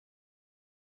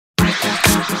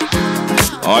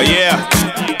Oh yeah.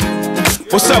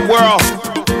 What's up, world?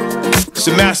 It's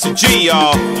the Master G,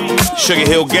 y'all. Sugar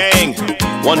Hill Gang,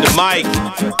 Wonder Mike,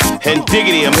 and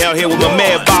Diggity. I'm out here with my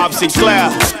man Bob Sinclair.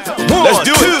 Let's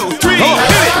do it. 2, 3, hit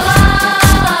it.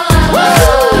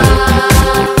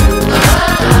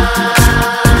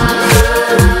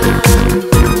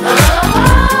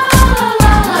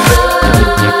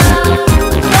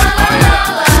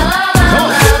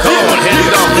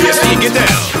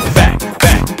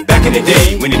 Back in the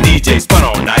day when the DJ spun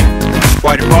all night.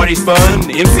 Why the party's fun,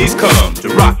 the MCs come to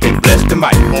rock and bless the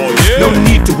mic. Oh, yeah. No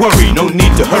need to worry, no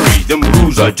need to hurry. Them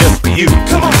rules are just for you.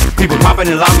 Come on, people popping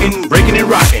and locking, breaking and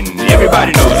rocking.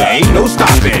 Everybody knows there ain't no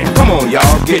stopping. Come on,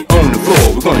 y'all, get on the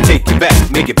floor. We're gonna take you back,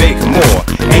 make it big and more.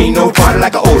 Ain't no party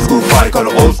like an old school party, cause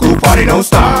an old school party don't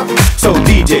stop. So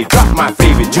DJ, drop my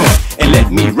favorite joint and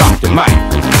let me rock the mic.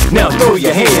 Now throw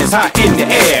your hands high in the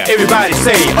air. Everybody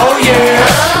say, oh yeah.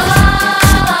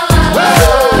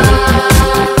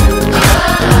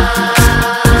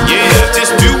 Yeah,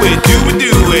 just do it, do it,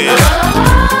 do it.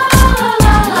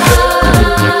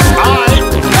 Alright,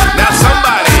 now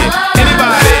somebody,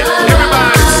 anybody,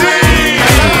 everybody sing.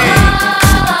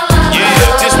 Yeah,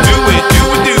 just do it, do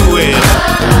it, do it.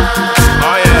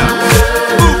 Oh yeah,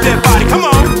 move that body, come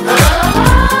on.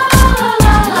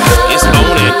 It's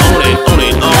on it, on it, on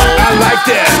it, on. I like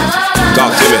that.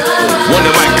 Talk to me.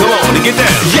 Wonder Mike, come on, to get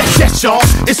down. Yes, y'all,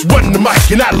 it's Wonder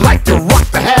Mike, and I like to rock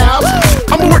the house.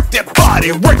 I'ma work that body,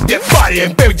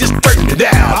 and baby, just burn it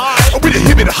down. With a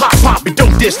hip and a hop, pop, and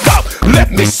don't just stop.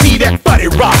 Let me see that body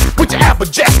rock. With your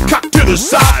applejack cock to the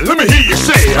side. Let me hear you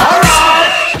say it.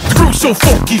 Alright. The groove's so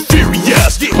funky,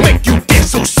 furious, make you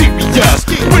dance so serious.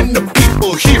 When the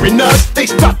people hearing us, they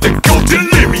start to go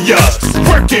delirious.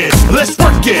 Work it, let's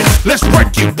work it, let's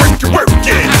work it, work it, work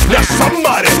it. Now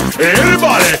somebody,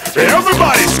 anybody,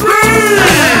 everybody scream!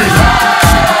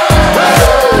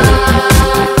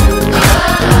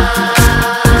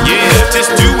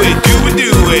 Just do it, do it,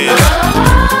 do it.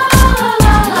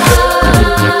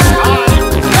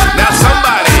 Now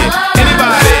somebody,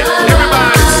 anybody,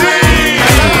 everybody sing.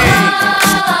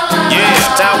 Yeah,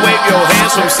 now wave your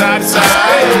hands from side to side.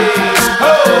 Hey,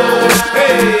 ho,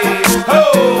 hey, ho,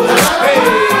 hey,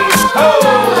 ho.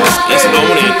 It's on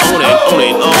it, on it, on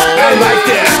it, on. I like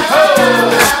that.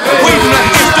 Wave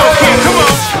like this, don't care, come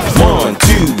on. 1,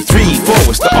 2, 3, 4.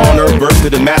 It's the honor birth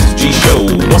of the Master G show.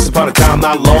 Once upon a time,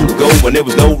 not long ago, when there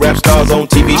was no rap stars on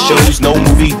TV shows, no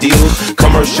movie deals,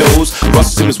 commercials.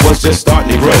 Russell Simmons was just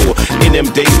starting to grow. In them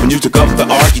days when you took up the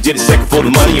arc, you did it second for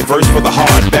the money and first for the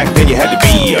heart. Back then you had to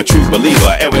be a true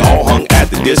believer, and we all hung at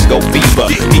the disco fever.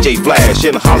 DJ Flash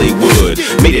in Hollywood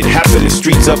made it happen in the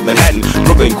streets of Manhattan,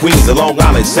 Brooklyn, Queens, the Long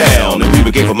Island Sound. And we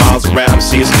were for miles around to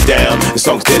see us get down. The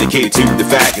song's dedicated to the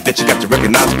fact that you got to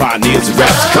recognize pioneers and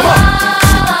raps. Come on.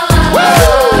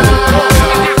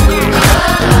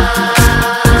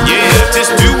 Yeah,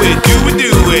 just do it, do it,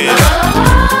 do it.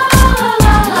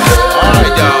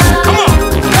 Alright, y'all, come on.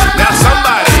 Now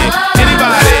somebody,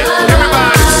 anybody,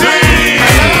 everybody sing.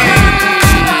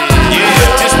 Yeah,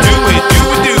 just do it, do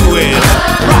it, do it.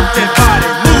 Rock that body,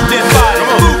 move that body,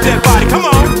 move that body, come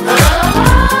on.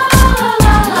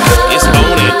 It's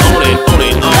on it, on it, on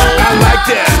it, on. I like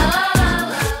that.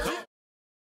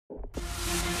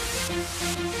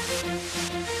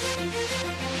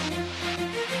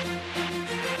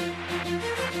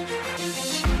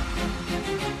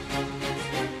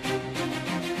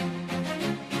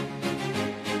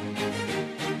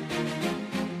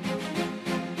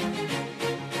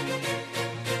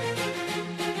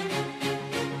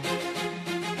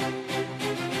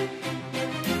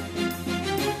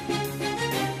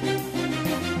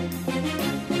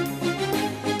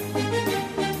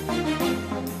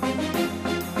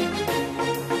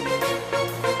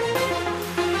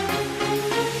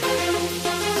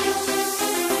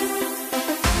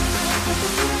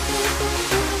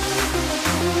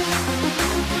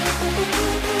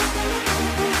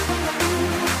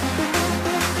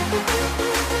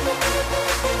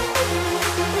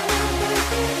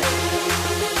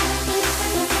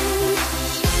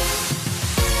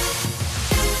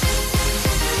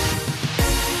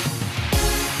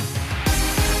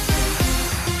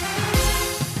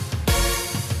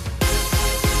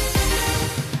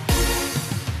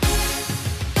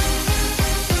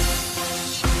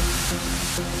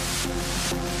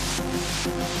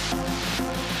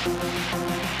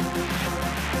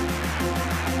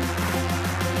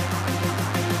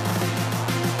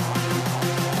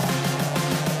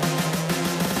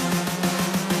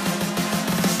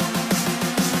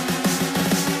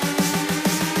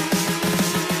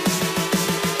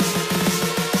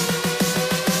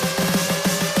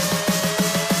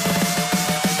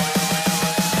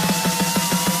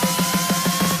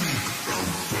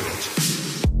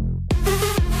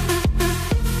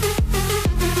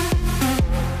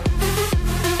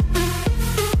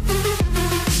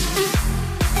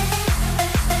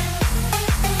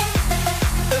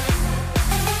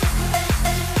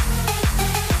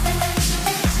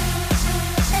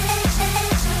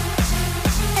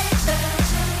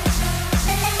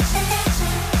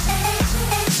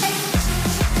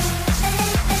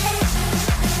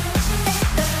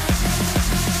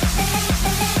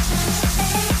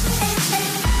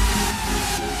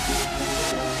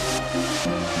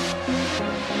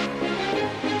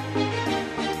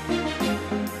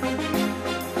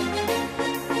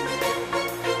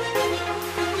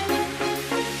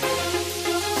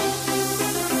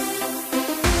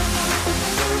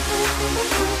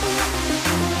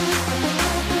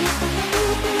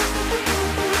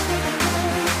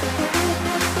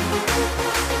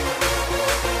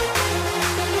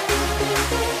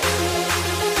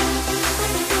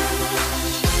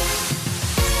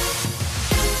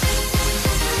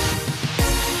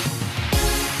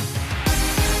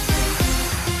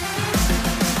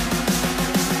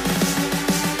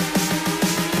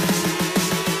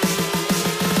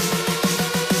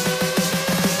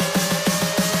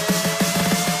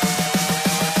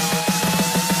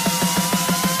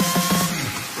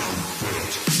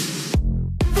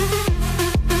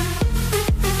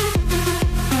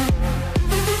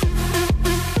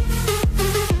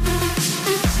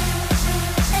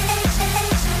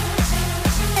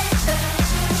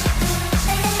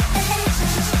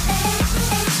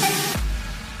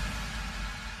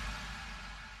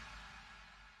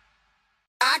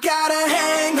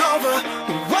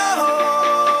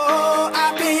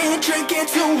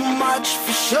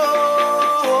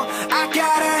 sure. I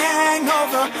got a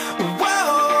hangover,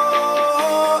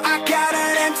 whoa. I got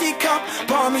an empty cup,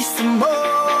 pour me some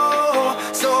more,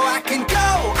 so I can go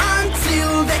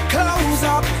until they close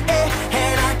up,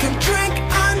 and I can drink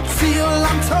until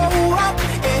I'm toe up,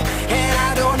 and I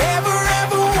don't ever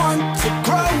want to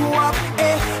grow up, I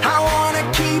wanna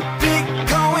keep it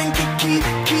going, keep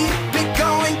it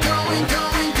going, going,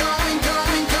 going, going,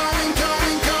 going, going, going,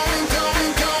 going, going,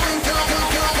 going, going, going.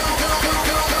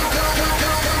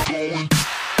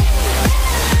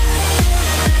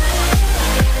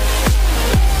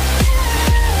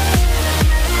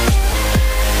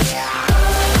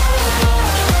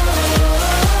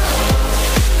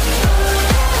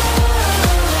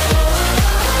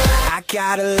 I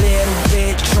got a little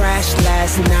bit trashed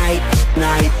last night.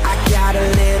 I got a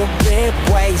little bit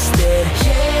wasted.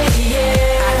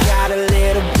 I got a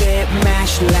little bit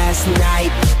mashed last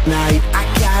night. I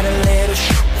got a little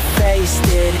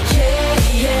wasted.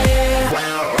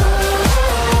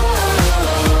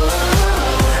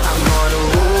 I'm on a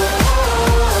roll.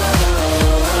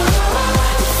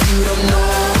 If you don't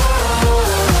know,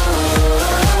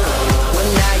 well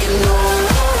now you know.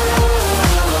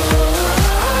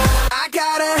 I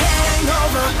got a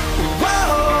hangover,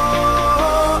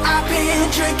 whoa. I've been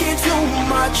drinking too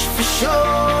much for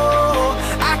sure.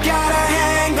 I got a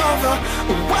hangover,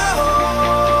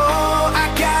 whoa. I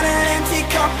got an empty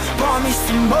cup, pour me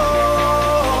some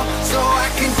more, so I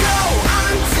can go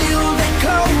until they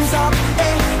close up,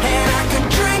 and I can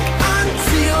drink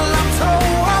until I'm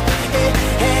toe up,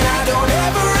 and I don't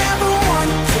ever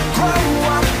want to grow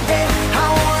up, I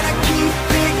wanna keep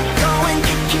it going,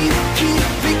 keep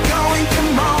it going,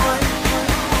 come on.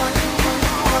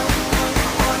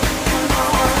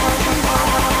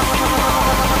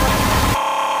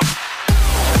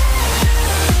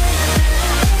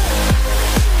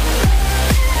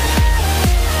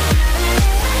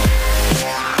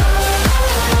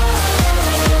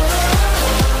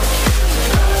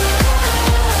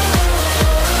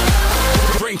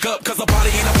 Drink up, cause a party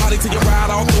ain't a party till you ride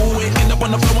all through it. End up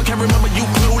on the floor and can't remember you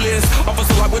clueless.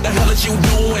 Officer like, what the hell is you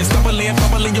doing? Stumbling,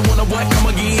 you wanna what? Come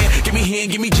again. Give me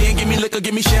hand, give me gin, give me liquor,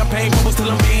 give me champagne, bubbles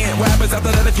till I'm in. What happens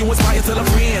after that if you inspire till a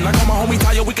friend? Like all my homies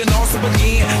tired, we can all sip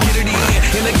again. Get it in,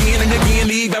 and again,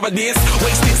 leave evidence.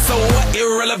 Wasted, so what?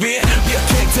 Irrelevant. Be a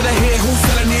kick to the head, who's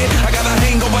selling it? I got a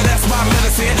hangover, that's my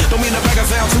medicine. Don't mean the bag I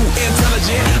sound too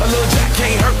intelligent. A little jack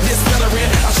can't hurt this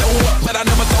veteran. I show up, but I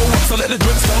never throw up, so let the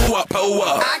drinks go up, pull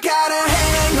up. I got a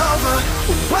hangover,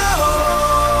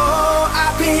 whoa.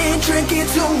 I've been drinking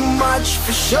too much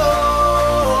for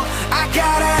sure. I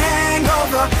got a